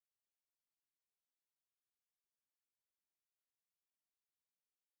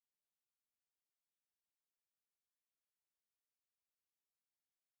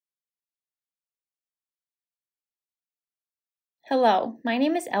Hello, my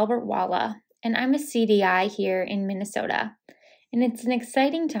name is Albert Walla, and I'm a CDI here in Minnesota. And it's an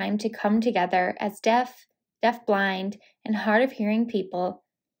exciting time to come together as deaf, deafblind, and hard of hearing people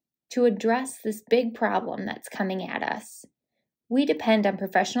to address this big problem that's coming at us. We depend on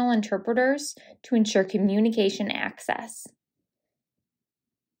professional interpreters to ensure communication access.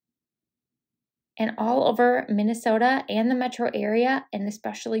 And all over Minnesota and the metro area, and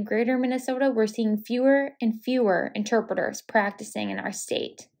especially greater Minnesota, we're seeing fewer and fewer interpreters practicing in our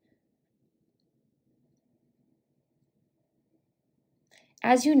state.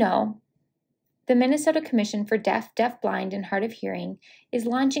 As you know, the Minnesota Commission for Deaf, Deafblind, and Hard of Hearing is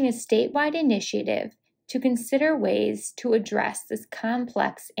launching a statewide initiative to consider ways to address this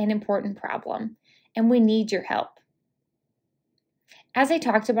complex and important problem, and we need your help. As I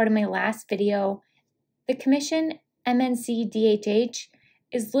talked about in my last video, the Commission, MNCDHH,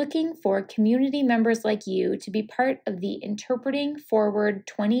 is looking for community members like you to be part of the Interpreting Forward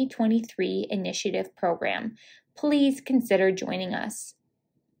 2023 initiative program. Please consider joining us.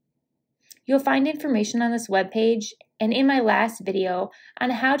 You'll find information on this webpage and in my last video on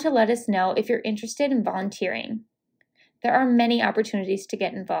how to let us know if you're interested in volunteering. There are many opportunities to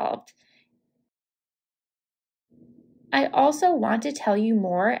get involved. I also want to tell you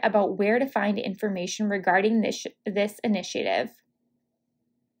more about where to find information regarding this initiative.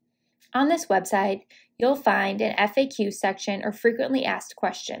 On this website, you'll find an FAQ section or frequently asked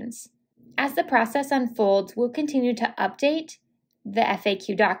questions. As the process unfolds, we'll continue to update the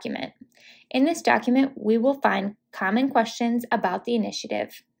FAQ document. In this document, we will find common questions about the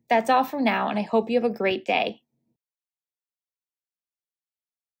initiative. That's all for now, and I hope you have a great day.